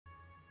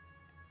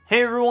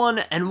Hey everyone,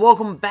 and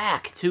welcome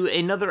back to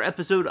another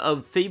episode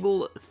of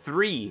Fable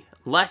 3.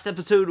 Last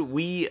episode,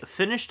 we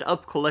finished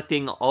up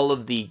collecting all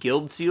of the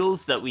guild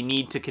seals that we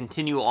need to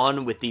continue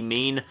on with the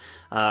main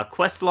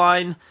quest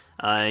line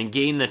and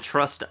gain the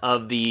trust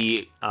of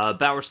the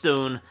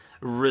Bowerstone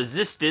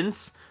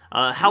Resistance.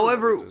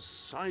 However, You have a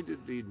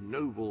decidedly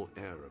noble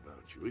air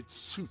about you. It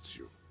suits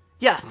you.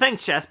 Yeah,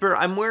 thanks, Jasper.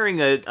 I'm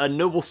wearing a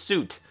noble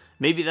suit.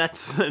 Maybe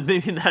that's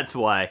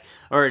why,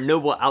 or a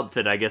noble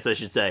outfit, I guess I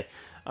should say.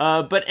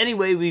 But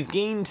anyway,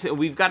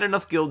 we've got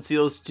enough guild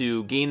seals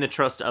to gain the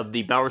trust of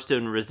the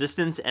Bowerstone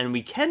Resistance, and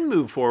we can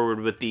move forward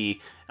with the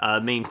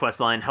main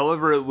quest line.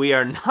 However, we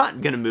are not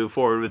going to move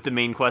forward with the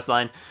main quest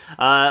line.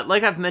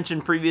 Like I've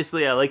mentioned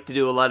previously, I like to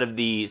do a lot of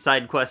the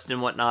side quests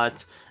and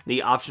whatnot,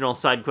 the optional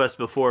side quests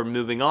before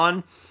moving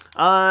on.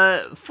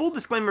 Full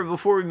disclaimer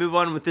before we move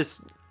on with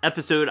this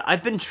episode,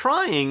 I've been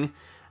trying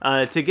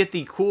to get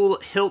the cool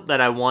hilt that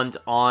I want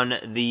on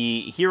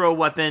the hero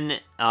weapon,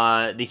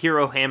 the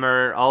hero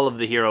hammer, all of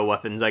the hero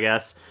weapons, I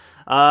guess.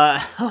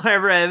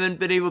 However, I haven't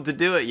been able to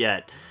do it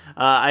yet.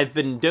 I've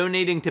been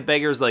donating to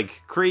beggars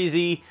like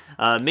crazy,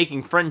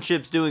 making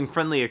friendships, doing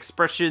friendly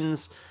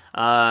expressions,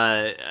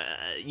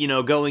 you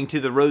know, going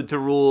to the road to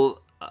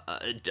rule,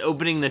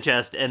 opening the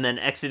chest, and then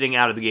exiting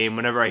out of the game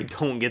whenever I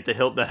don't get the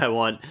hilt that I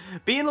want.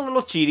 Being a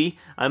little cheaty,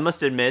 I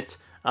must admit.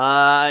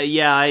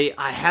 Yeah,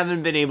 I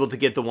haven't been able to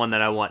get the one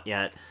that I want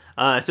yet.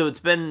 So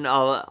it's been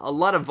a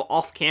lot of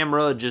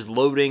off-camera, just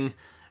loading,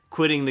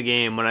 quitting the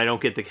game when I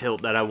don't get the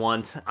hilt that I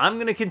want. I'm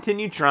gonna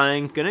continue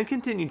trying,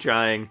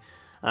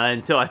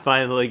 until I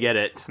finally get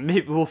it.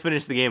 Maybe we'll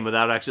finish the game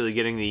without actually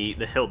getting the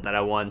hilt that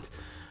I want.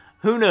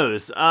 Who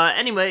knows?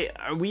 Anyway,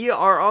 we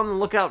are on the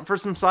lookout for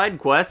some side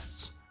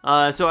quests.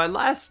 So I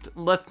last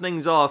left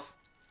things off,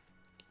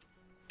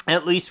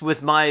 at least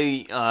with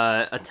my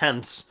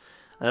attempts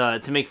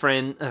to make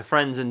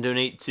friends and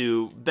donate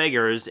to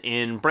beggars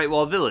in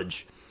Brightwall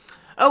Village.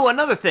 Oh,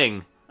 another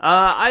thing.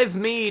 I've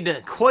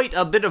made quite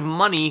a bit of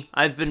money.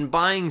 I've been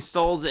buying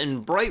stalls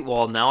in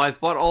Brightwall now. I've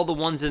bought all the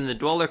ones in the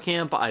Dweller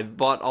Camp. I've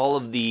bought all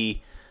of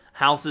the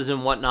houses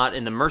and whatnot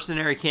in the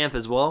Mercenary Camp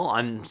as well.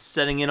 I'm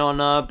setting in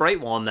on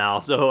Brightwall now.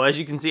 So as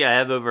you can see, I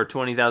have over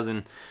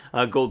 20,000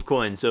 gold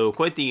coins. So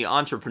quite the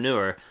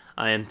entrepreneur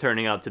I am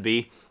turning out to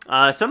be.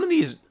 Some of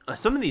these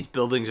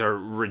buildings are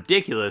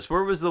ridiculous.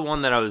 Where was the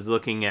one that I was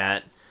looking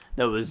at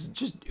that was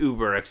just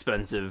uber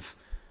expensive?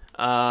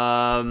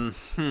 Was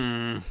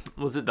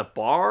it the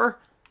bar?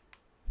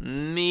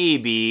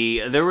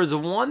 Maybe. There was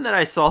one that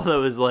I saw that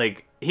was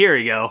like, here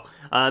we go.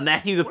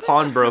 Matthew the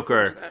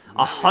Pawnbroker.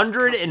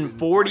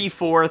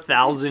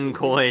 144,000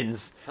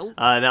 coins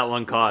that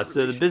one cost.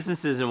 So the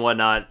businesses and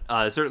whatnot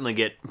certainly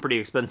get pretty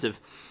expensive.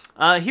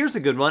 Here's a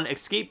good one.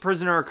 Escape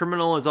prisoner or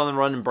criminal is on the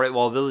run in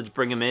Brightwall Village.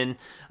 Bring him in.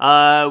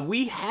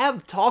 We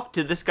have talked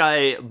to this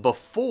guy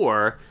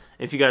before.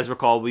 If you guys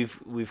recall,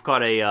 we've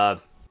caught a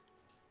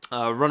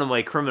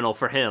runaway criminal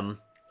for him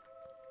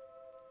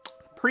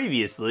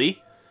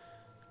previously.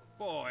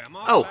 Boy, am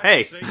I oh, glad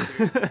hey. to see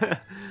you.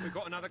 We've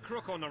got another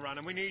crook on the run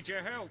and we need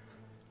your help.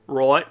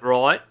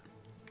 Right.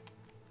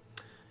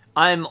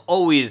 I'm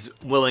always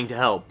willing to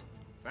help.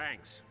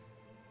 Thanks.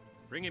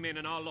 Bring him in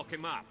and I'll lock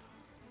him up.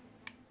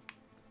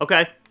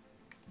 Okay.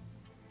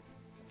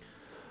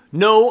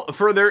 No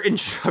further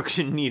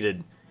instruction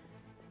needed.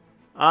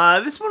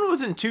 This one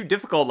wasn't too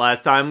difficult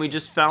last time. We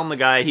just found the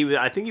guy.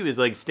 I think he was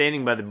like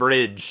standing by the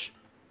bridge.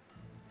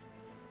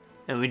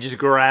 And we just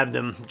grabbed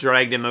him,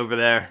 dragged him over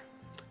there.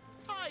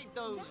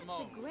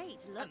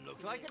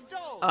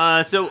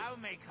 So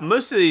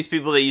most of these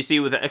people that you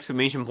see with the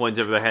exclamation points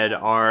over their head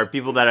are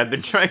people that I've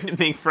been trying to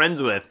make friends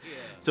with.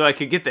 So I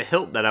could get the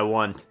hilt that I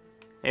want.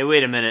 Hey,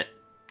 wait a minute.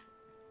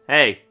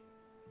 Hey.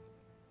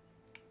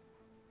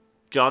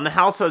 John the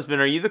house husband,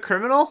 are you the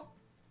criminal?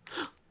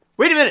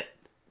 Wait a minute!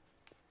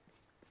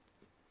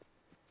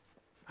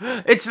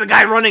 It's the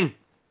guy running!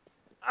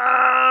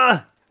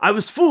 I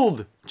was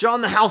fooled!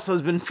 John the house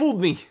husband fooled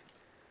me!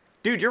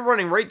 Dude, you're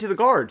running right to the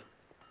guard.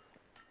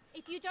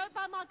 If you don't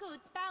buy my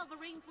goods,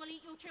 Balverines will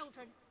eat your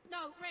children.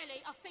 No,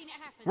 really, I've seen it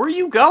happen. Where are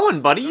you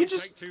going, buddy? You Don't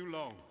just... take too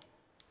long.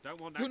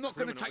 Don't want that You're not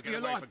gonna criminal take to me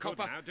get away alive, for good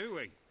copper. now, do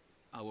we?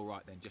 Oh, all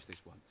right then, just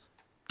this once.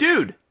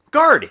 Dude,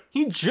 guard!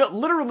 He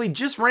literally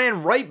just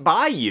ran right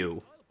by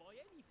you.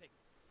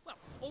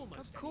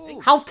 Of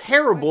course. How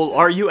terrible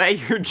are you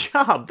at your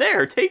job?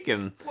 There, take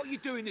him. What are you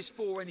doing this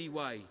for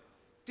anyway?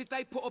 Did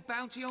they put a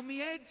bounty on me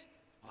head?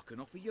 I can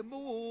offer you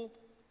more.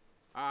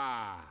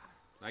 Ah,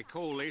 they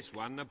call this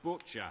one the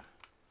Butcher.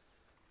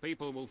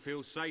 People will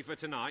feel safer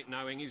tonight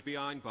knowing he's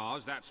behind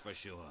bars, that's for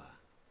sure.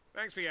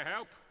 Thanks for your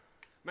help.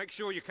 Make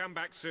sure you come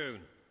back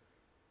soon.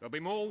 There'll be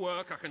more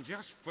work, I can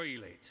just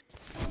feel it.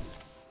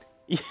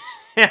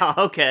 Yeah,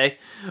 okay.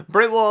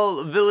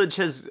 Brightwall Village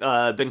has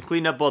been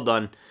cleaned up, well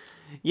done.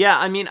 Yeah,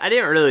 I mean, I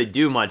didn't really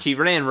do much. He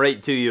ran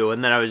right to you,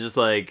 and then I was just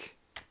like,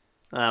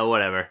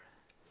 whatever.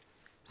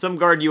 Some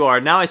guard you are.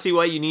 Now I see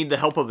why you need the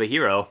help of a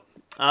hero.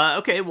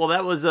 Okay, well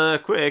that was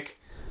quick.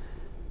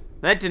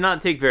 That did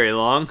not take very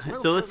long.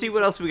 So let's see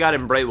what else we got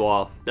in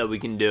Brightwall that we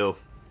can do.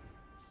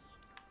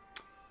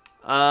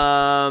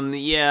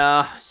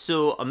 Yeah,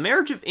 so a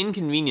marriage of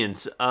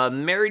inconvenience. A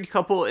married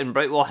couple in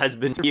Brightwall has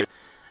been years.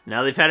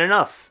 Now they've had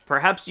enough.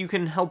 Perhaps you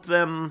can help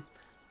them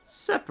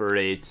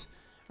separate.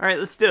 Alright,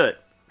 let's do it.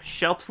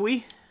 Shall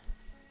we?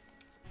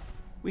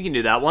 We can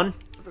do that one.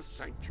 The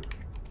sanctuary.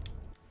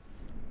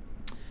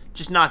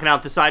 Just knocking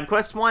out the side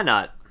quest, why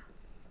not?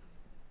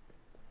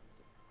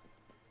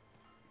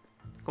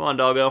 Come on,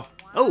 doggo.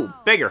 Oh,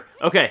 beggar.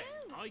 Okay.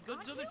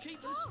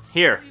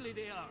 Here.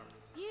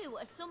 You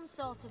are some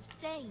sort of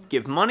saint.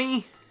 Give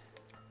money.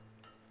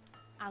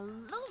 I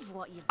love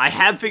what you've I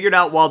have figured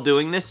out while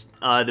doing this,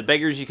 the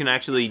beggars you can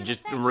actually just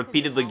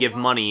repeatedly give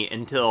money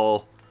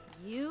until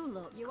You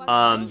look.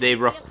 they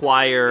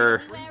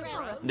require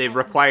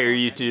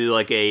you to do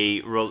like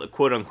a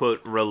quote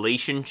unquote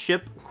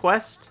relationship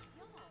quest.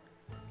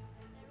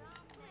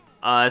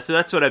 So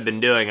that's what I've been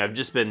doing. I've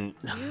just been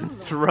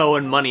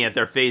throwing money at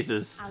their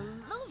faces. I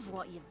love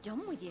what you've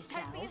done with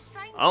yourself.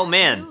 Oh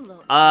man,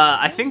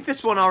 I think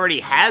this one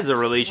already has a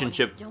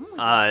relationship.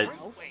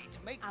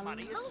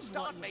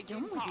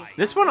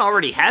 This one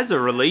already has a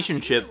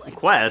relationship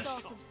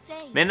quest.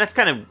 Man, that's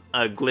kind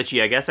of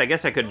glitchy, I guess. I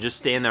guess I could just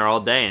stand there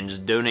all day and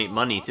just donate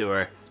money to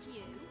her.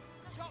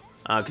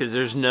 Because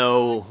there's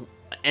no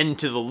end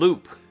to the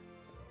loop.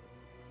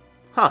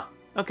 Huh.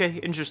 Okay,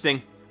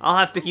 interesting. I'll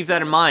have to keep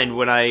that in mind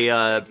when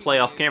I play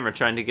off camera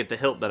trying to get the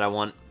hilt that I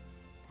want.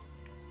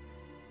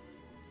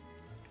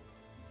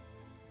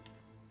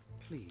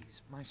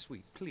 Please, my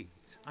sweet, please.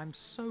 I'm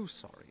so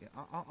sorry.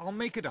 I'll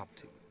make it up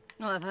to you.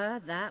 Oh, I've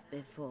heard that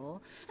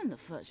before. And the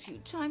first few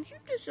times you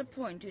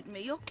disappointed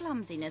me. Your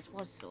clumsiness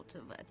was sort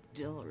of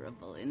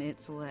adorable in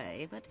its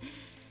way, but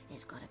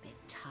it's got a bit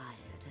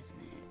tired,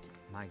 hasn't it?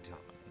 My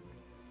darling,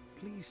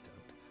 please don't.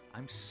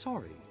 I'm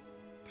sorry.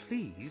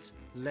 Please,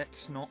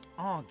 let's not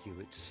argue.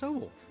 It's so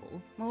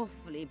awful.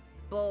 Awfully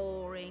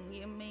boring,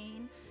 you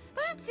mean?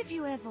 Perhaps if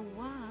you ever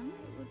won,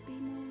 it would be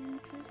more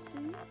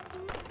interesting.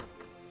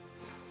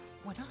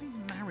 When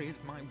I married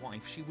my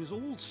wife, she was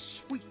all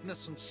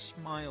sweetness and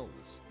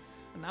smiles.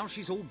 And now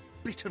she's all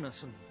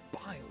bitterness and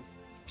bile.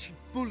 She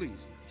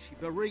bullies me, she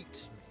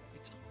berates me.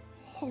 It's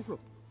horrible.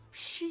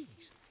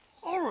 She's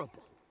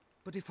horrible.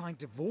 But if I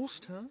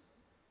divorced her,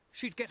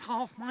 she'd get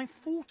half my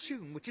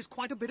fortune, which is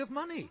quite a bit of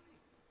money.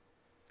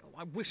 Oh,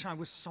 I wish I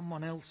was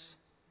someone else.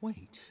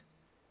 Wait.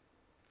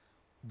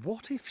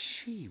 What if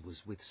she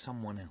was with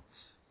someone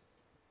else?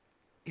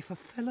 If a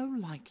fellow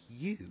like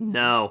you...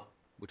 No.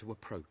 were to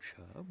approach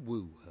her,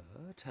 woo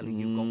her, tell her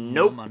you've got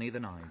Nope. more money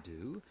than I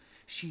do,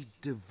 she'd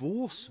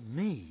divorce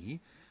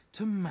me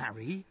to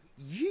marry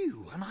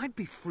you, and I'd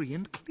be free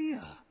and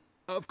clear.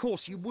 Of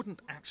course, you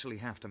wouldn't actually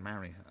have to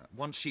marry her.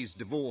 Once she's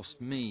divorced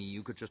me,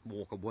 you could just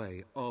walk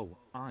away. Oh,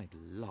 I'd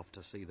love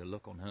to see the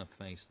look on her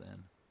face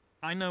then.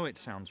 I know it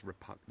sounds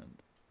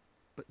repugnant,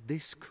 but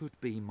this could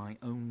be my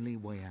only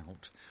way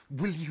out.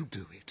 Will you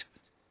do it?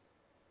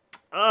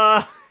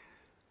 I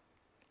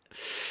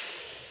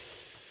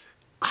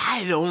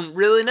don't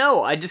really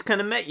know. I just kind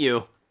of met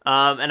you.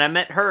 And I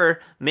met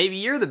her. Maybe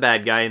you're the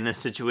bad guy in this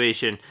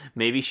situation.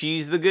 Maybe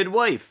she's the good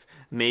wife.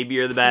 Maybe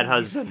you're the bad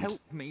husband.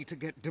 Help me to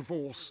get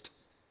divorced.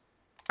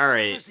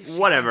 Alright,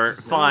 whatever.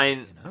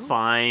 Fine,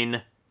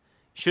 fine.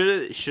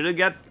 Should've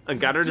got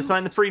her to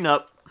sign the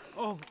prenup.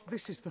 Oh,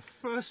 this is the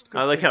first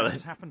I like good how thing that-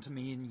 that's happened to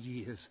me in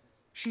years.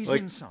 She's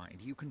Like- inside.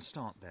 You can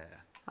start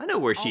there. I know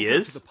where she I'll go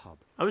is. to the pub.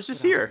 I was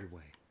just Get out of here. your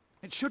way.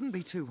 It shouldn't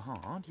be too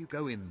hard. You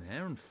go in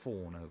there and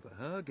fawn over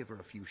her, give her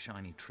a few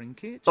shiny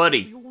trinkets.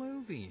 Buddy. She'll be all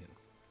over you.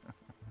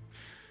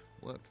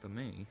 Worked for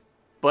me.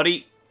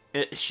 Buddy,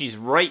 she's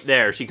right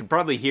there. She could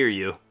probably hear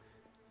you.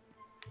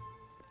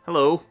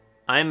 Hello.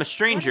 I am a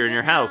stranger in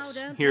your house,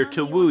 here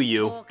to woo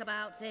you. Talk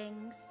about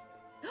things.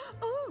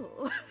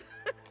 Oh,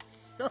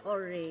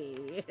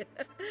 sorry.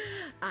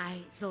 I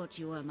thought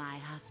you were my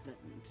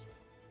husband.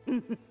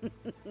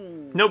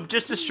 Nope,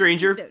 just a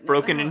stranger Don't know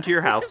broken how into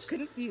your I could have house.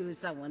 confused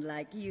someone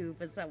like you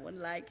for someone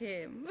like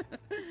him.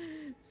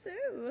 So,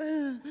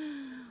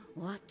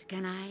 what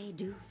can I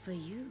do for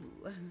you?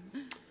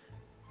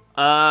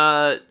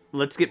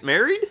 Let's get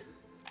married?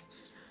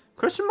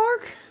 Question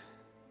mark?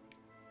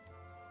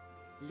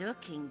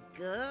 Looking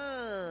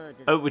good.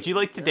 Oh, would you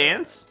like to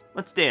dance?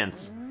 Let's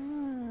dance.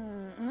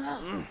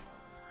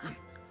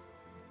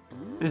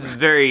 This is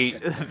very,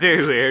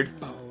 very weird.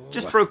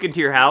 Just broke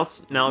into your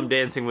house. Now I'm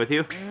dancing with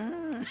you.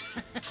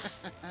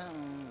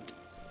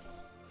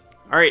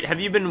 Alright, have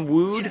you been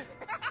wooed?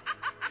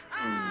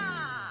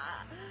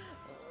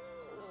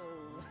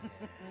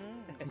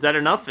 Is that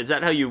enough? Is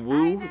that how you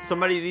woo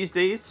somebody these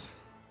days?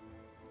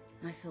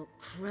 I thought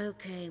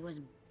croquet was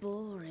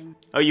boring.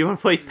 Oh, you want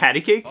to play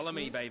patty cake? Follow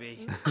me,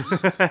 baby.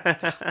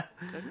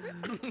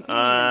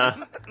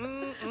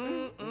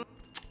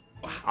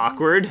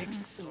 Awkward.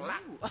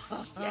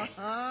 Yes.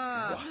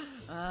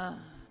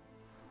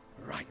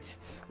 Right.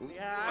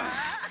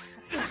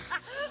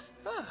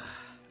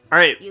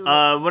 Alright, You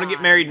look wanna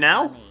get married fine,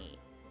 now? honey.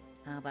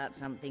 How about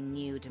something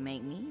new to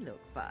make me look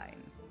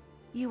fine?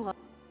 You are...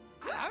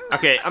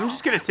 Okay, I'm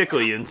just gonna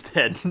tickle you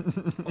instead.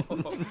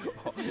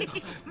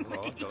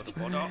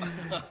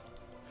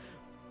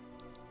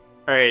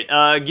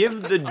 Alright,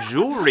 give the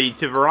jewelry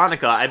to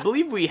Veronica. I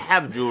believe we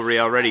have jewelry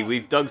already.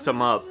 We've dug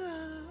some up.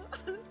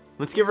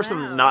 Let's give her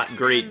some not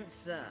great.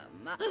 Handsome.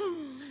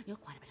 You're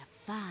quite a bit of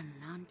fun,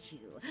 aren't you?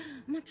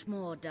 Much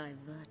more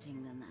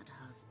diverting than that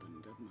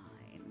husband of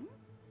mine.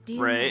 Do you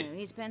know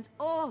he spends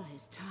all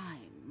his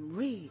time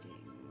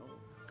reading or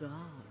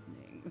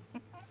gardening?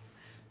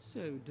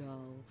 So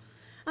dull.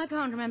 I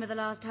can't remember the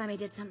last time he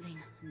did something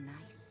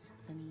nice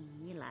for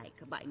me,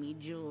 like buy me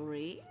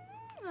jewelry.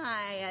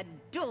 I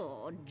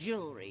adore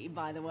jewelry,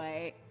 by the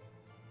way.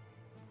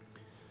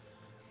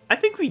 I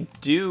think we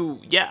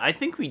do, yeah, I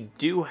think we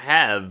do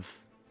have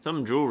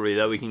some jewelry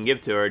that we can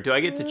give to her. Do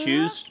I get to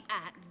choose? Look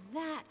at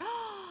that.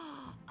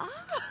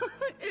 Oh,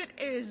 it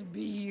is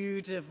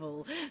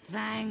beautiful.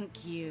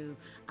 Thank you.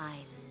 I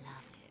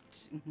love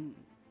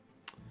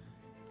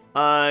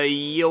it.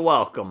 You're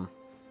welcome.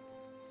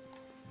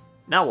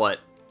 Now what?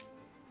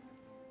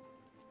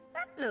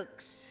 That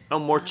looks... Oh,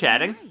 more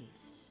chatting?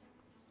 Nice.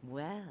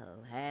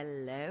 Well,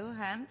 hello,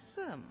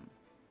 handsome.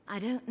 I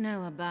don't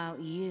know about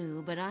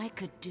you, but I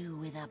could do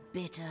with a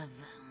bit of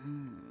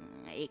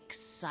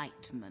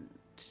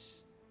excitement.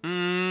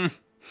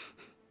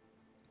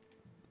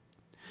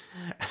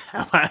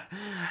 How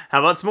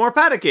about some more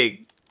patty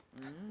cake?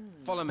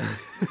 Follow me.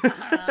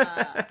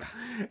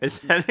 Is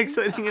that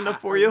exciting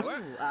enough for you?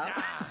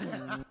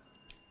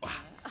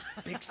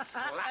 Big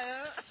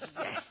slaps,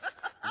 yes.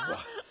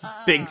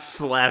 Big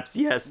slaps,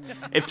 yes.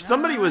 If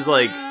somebody was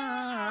like...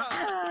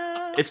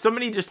 If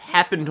somebody just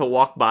happened to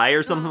walk by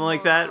or something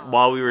like that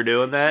while we were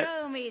doing that,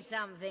 Show me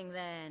something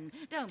then.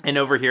 Don't and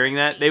overhearing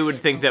that, they would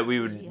think that we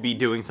would be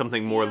doing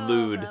something more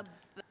lewd.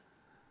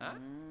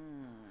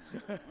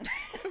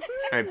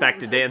 Alright, back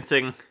to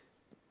dancing.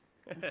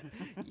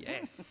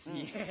 Yes,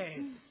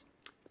 yes.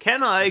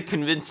 Can I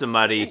convince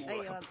somebody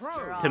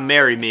to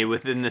marry me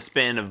within the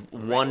span of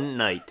one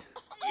night?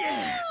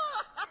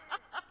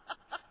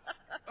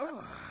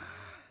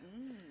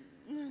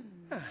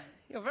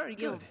 You're very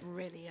You're good.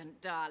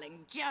 brilliant, darling.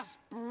 Just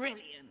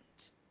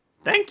brilliant.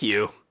 Thank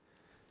you.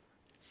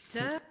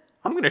 Sir?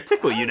 I'm gonna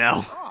tickle you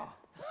now.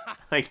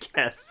 I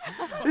guess.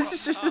 This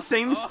is just the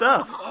same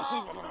stuff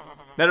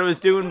that I was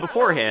doing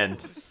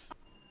beforehand.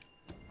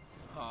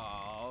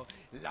 Oh,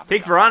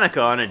 Take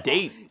Veronica on a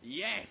date.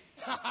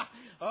 yes.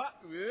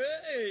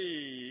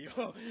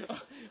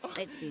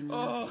 It's been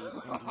lovely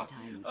spending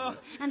time with you.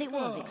 And it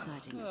was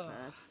exciting at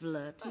first,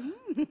 flirting.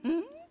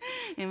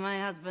 In my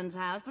husband's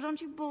house, but aren't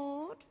you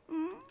bored?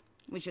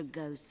 We should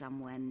go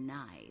somewhere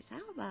nice. How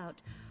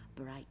about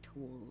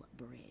Brightwall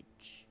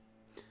Bridge?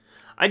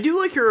 I do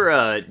like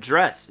her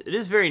dress. It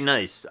is very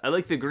nice. I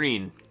like the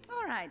green.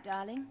 All right,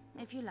 darling,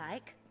 if you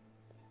like.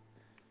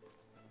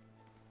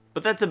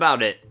 But that's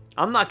about it.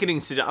 I'm not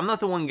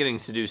the one getting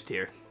seduced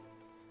here.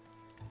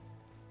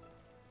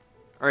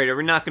 Alright, are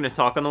we not going to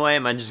talk on the way?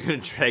 Am I just going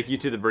to drag you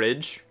to the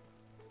bridge?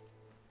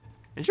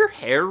 Is your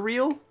hair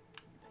real?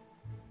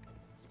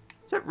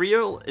 Is that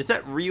real? Is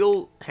that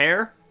real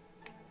hair?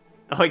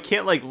 Oh, I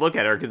can't, like, look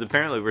at her because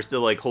apparently we're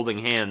still, like, holding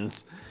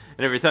hands.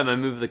 And every time I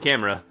move the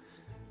camera,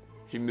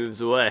 she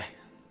moves away.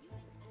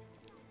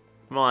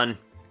 Come on.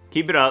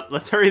 Keep it up.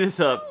 Let's hurry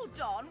this up.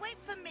 Hold on, wait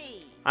for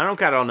me. I don't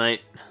got all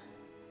night.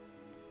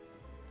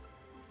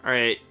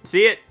 Alright,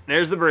 see it?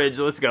 There's the bridge.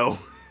 Let's go.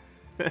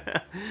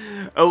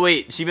 Oh,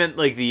 wait. She meant,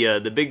 like,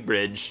 the big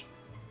bridge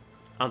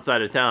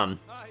outside of town.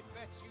 I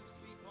bet you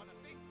sleep on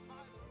a big pile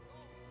of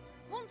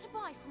gold. Want to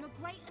buy from a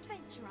great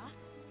adventurer?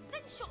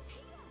 Then shop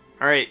here.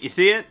 Alright, you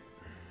see it?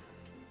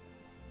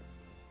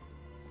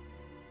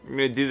 I'm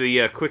gonna do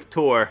the quick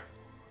tour.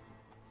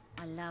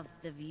 I love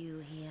the view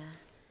here.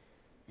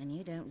 And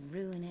you don't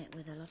ruin it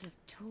with a lot of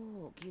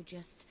talk. You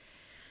just...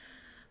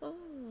 Oh,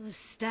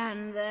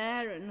 stand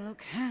there and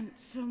look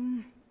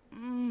handsome.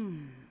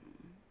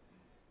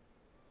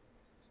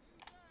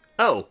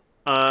 Oh,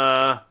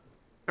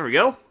 there we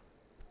go.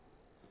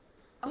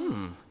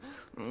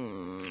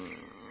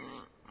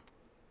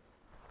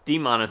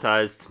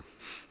 Demonetized.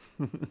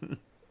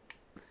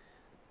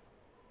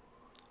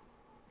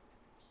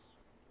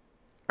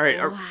 Alright,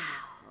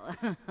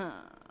 Wow.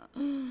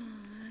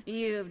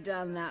 You've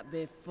done that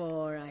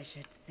before, I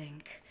should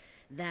think.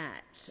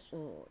 That,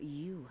 or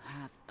you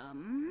have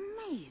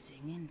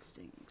amazing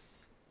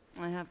instincts.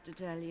 I have to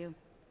tell you.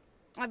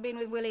 I've been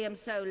with William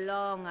so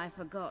long, I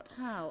forgot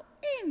how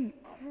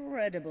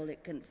incredible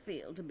it can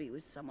feel to be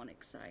with someone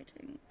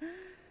exciting.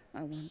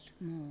 I want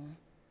more.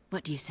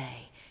 What do you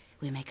say?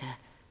 We make a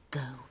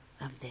go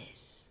of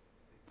this.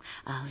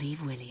 I'll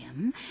leave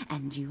William,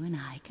 and you and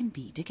I can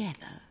be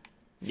together.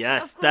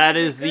 yes, that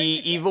is the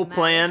evil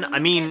plan. I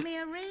mean... Get me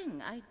a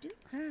ring. I do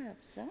have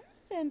some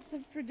sense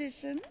of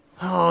tradition.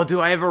 Oh, do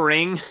I have a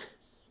ring?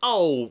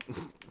 Oh,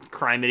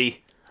 criminy.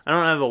 I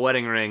don't have a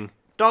wedding ring.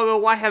 Doggo,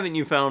 why haven't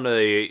you found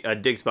a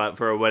dig spot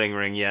for a wedding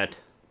ring yet?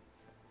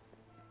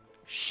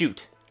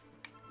 Shoot.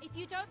 If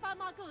you don't buy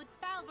my goods,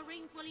 the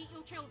rings will eat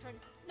your children.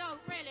 No,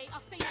 really,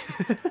 I've seen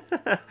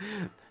it.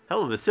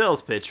 Hell of a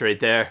sales pitch right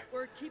there.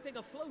 We're keeping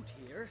afloat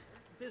here.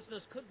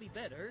 Business could be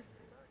better.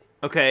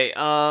 Okay,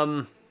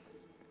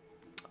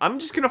 I'm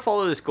just gonna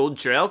follow this gold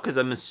trail because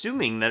I'm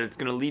assuming that it's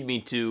gonna lead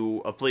me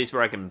to a place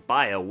where I can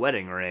buy a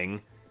wedding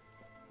ring.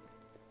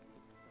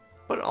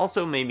 But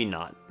also maybe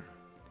not.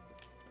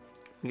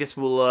 I guess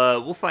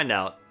we'll find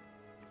out.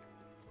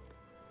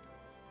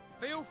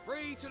 Feel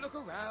free to look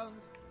around.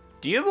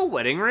 Do you have a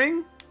wedding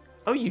ring?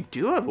 Oh, you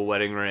do have a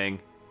wedding ring.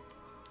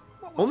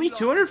 What would Only you like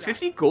to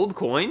 250 gold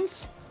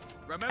coins?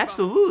 Remember,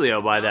 Absolutely,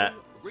 I'll buy that.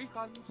 no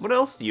refunds. What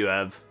else do you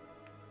have?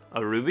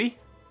 A ruby?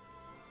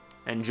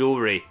 And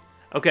jewelry.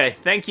 Okay,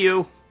 thank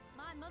you.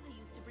 My mother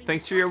used to bring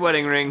Thanks for me your chocolate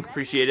wedding every ring.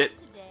 Appreciate it.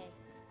 Saturday.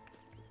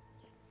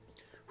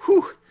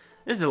 Whew.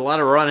 This is a lot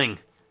of running.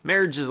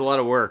 Marriage is a lot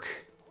of work.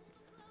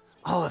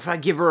 Oh, if I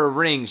give her a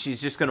ring,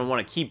 she's just going to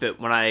want to keep it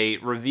when I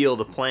reveal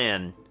the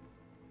plan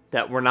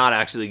that we're not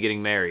actually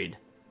getting married.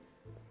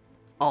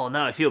 Oh,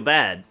 now I feel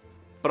bad.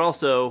 But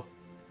also,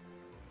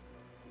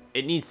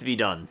 it needs to be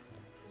done.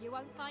 You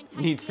won't find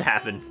Needs to tastier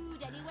happen.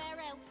 food anywhere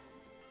else.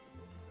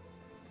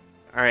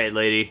 Alright,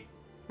 lady.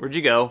 Where'd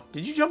you go?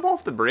 Did you jump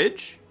off the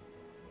bridge?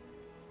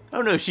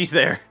 Oh no, she's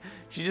there.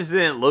 She just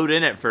didn't load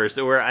in at first,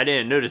 or I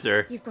didn't notice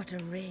her. You've got a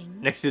ring.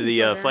 Next to You've the,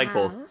 got a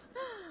flagpole. house.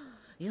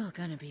 You're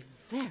gonna be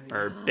very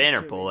Or hard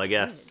banner to pole, I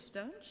guess. resist,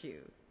 don't you?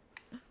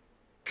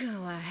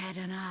 Go ahead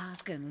and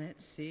ask, and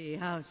let's see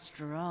how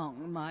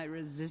strong my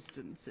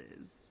resistance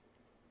is.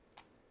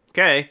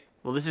 Okay.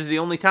 Well, this is the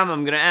only time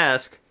I'm gonna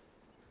ask.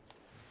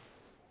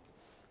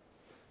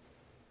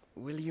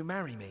 Will you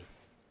marry me?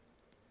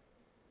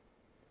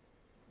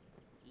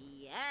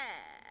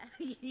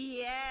 Yeah,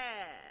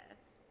 yeah.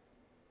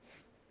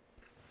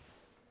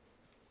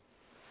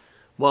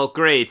 Well,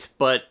 great,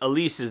 but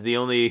Elise is the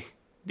only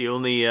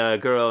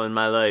girl in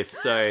my life.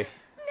 Sorry.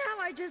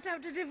 Now I just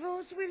have to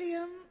divorce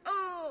William.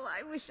 Oh,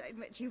 I wish I'd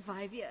met you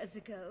 5 years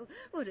ago.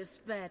 Would have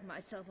spared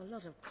myself a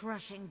lot of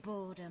crushing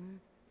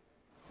boredom.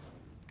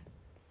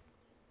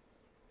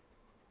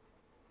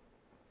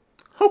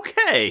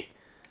 Okay.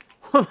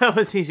 Well, that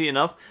was easy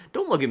enough.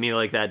 Don't look at me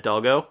like that,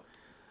 doggo.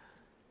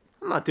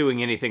 I'm not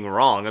doing anything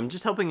wrong. I'm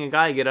just helping a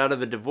guy get out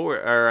of a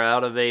divorce or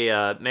out of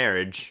a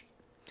marriage.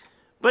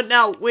 But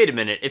now, wait a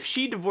minute. If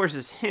she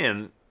divorces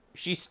him,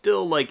 she's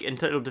still like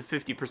entitled to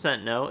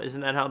 50%. No, isn't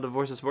that how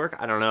divorces work?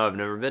 I don't know. I've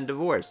never been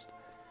divorced.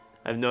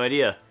 I have no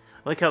idea.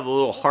 I like how the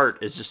little heart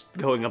is just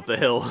going up the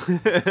hill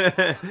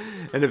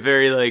in a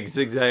very like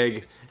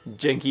zigzag,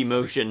 janky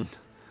motion.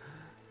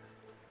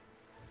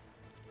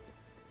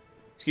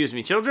 Excuse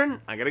me,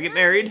 children. I gotta get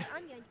married.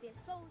 I'm going to be a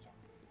soldier,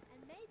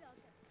 and maybe I'll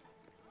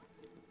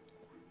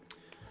get to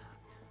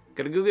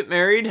Gotta go get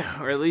married,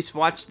 or at least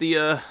watch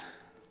the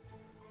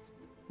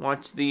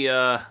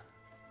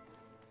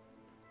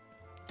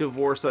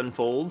divorce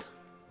unfold.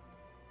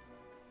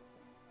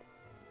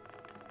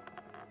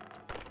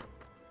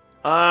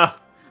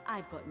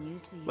 I've got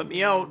news for you. Let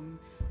me out. William.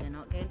 You're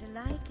not going to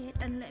like it,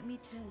 and let me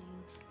tell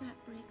you, that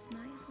breaks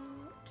my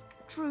heart.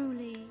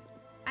 Truly.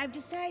 I've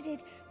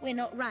decided we're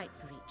not right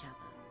for each other.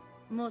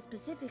 More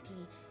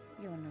specifically,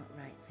 you're not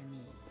right for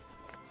me.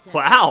 So,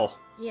 Wow.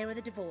 here are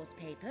the divorce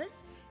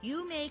papers.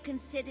 You may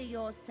consider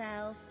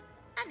yourself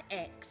an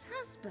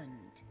ex-husband.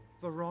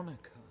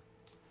 Veronica,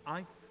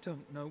 I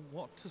don't know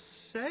what to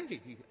say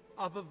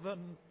other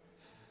than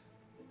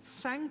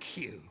thank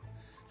you.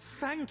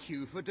 Thank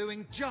you for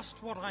doing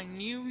just what I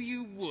knew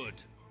you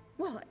would.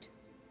 What?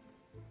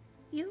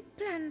 You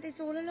planned this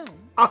all along?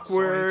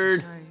 Awkward. Sorry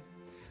to say.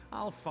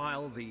 I'll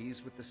file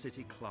these with the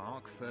city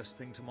clerk first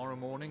thing tomorrow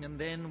morning, and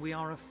then we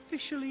are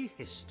officially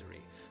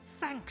history.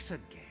 Thanks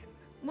again.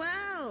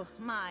 Well,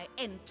 my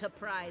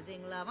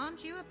enterprising love,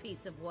 aren't you a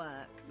piece of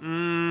work?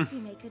 Mm. You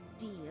make a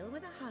deal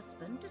with a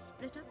husband to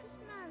split up his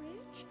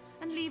marriage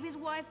and leave his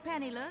wife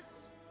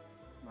penniless?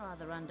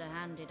 Rather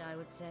underhanded, I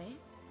would say.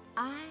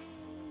 I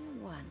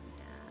wonder,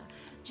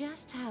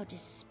 just how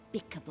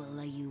despicable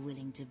are you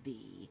willing to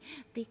be?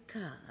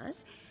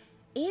 Because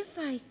if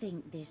I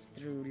think this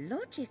through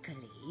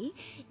logically,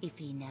 if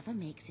he never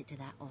makes it to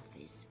that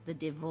office, the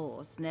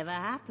divorce never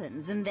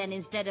happens, and then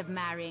instead of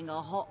marrying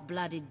a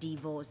hot-blooded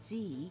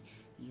divorcee,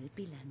 you'd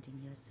be landing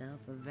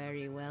yourself a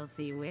very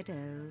wealthy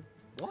widow.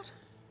 What?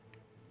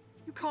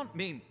 You can't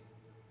mean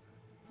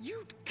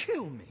you'd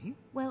kill me?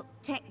 Well,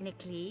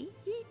 technically,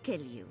 he'd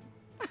kill you.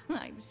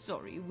 I'm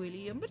sorry,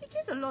 William, but it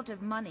is a lot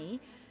of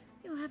money.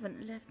 You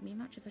haven't left me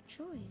much of a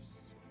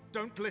choice.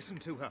 Don't listen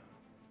to her.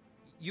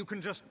 You can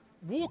just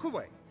walk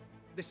away.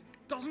 This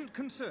doesn't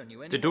concern you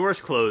anymore. The door's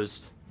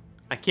closed.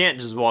 I can't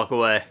just walk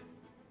away.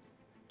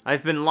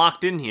 I've been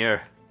locked in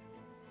here.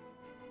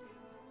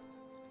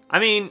 I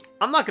mean,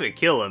 I'm not gonna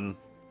kill him.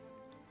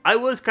 I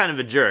was kind of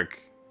a jerk.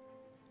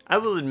 I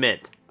will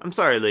admit. I'm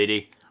sorry,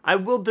 lady. I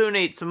will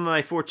donate some of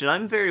my fortune.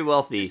 I'm very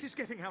wealthy. This is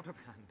getting out of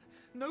hand.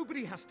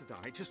 Nobody has to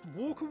die. Just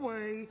walk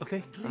away.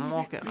 Okay, and I'm leave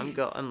walking. it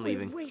be. I'm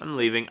leaving. wasting- I'm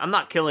leaving. I'm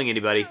not killing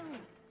anybody.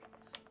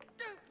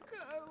 Don't go.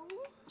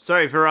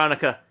 Sorry,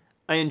 Veronica.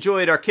 I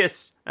enjoyed our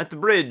kiss at the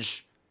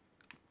bridge.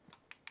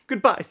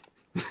 Goodbye.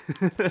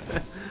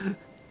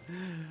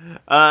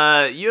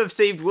 You have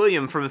saved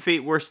William from a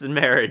fate worse than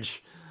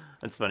marriage.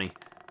 That's funny.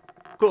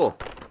 Cool.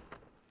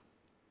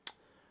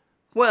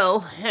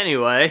 Well,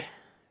 anyway,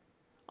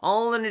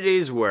 all in a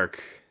day's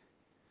work.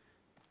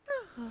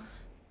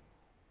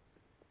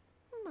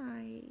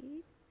 My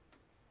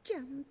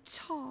jam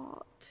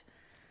tart.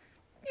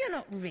 You're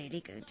not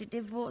really going to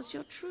divorce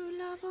your true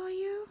love, are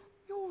you?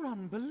 You're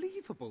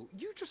unbelievable.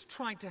 You just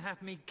tried to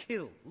have me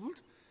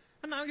killed,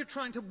 and now you're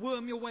trying to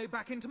worm your way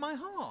back into my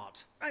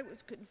heart. I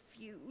was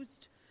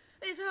confused.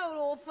 This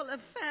whole awful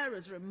affair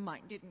has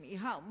reminded me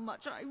how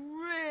much I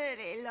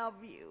really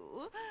love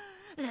you.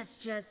 Let's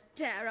just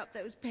tear up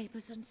those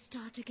papers and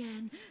start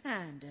again.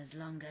 And as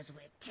long as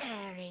we're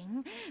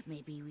tearing,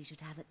 maybe we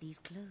should have at these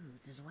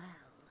clothes as well.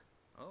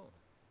 Oh,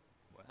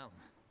 well.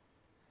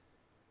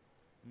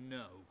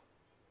 No.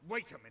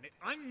 Wait a minute.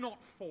 I'm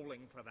not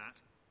falling for that.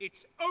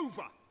 It's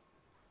over.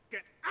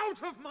 Get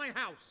out of my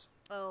house.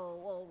 Oh,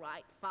 all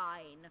right,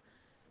 fine.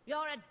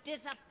 You're a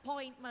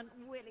disappointment,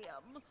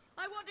 William.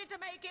 I wanted to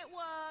make it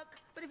work,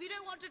 but if you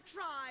don't want to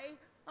try,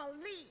 I'll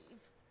leave.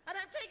 And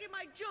I'm taking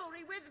my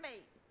jewelry with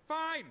me.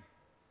 Fine.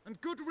 And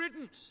good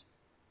riddance.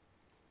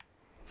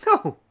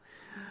 Oh.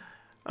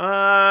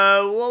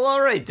 Well,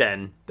 alright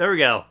then. There we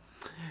go.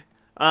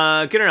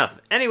 Good enough.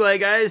 Anyway,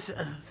 guys,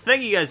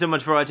 thank you guys so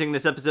much for watching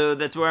this episode.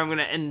 That's where I'm going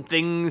to end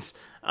things.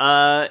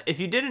 If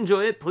you did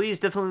enjoy it, please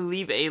definitely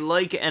leave a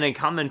like and a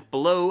comment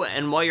below,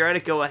 and while you're at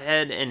it, go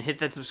ahead and hit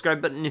that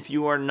subscribe button if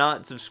you are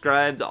not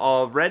subscribed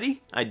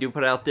already. I do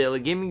put out daily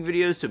gaming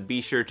videos, so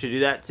be sure to do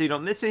that so you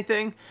don't miss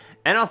anything,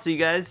 and I'll see you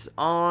guys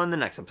on the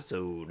next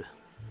episode.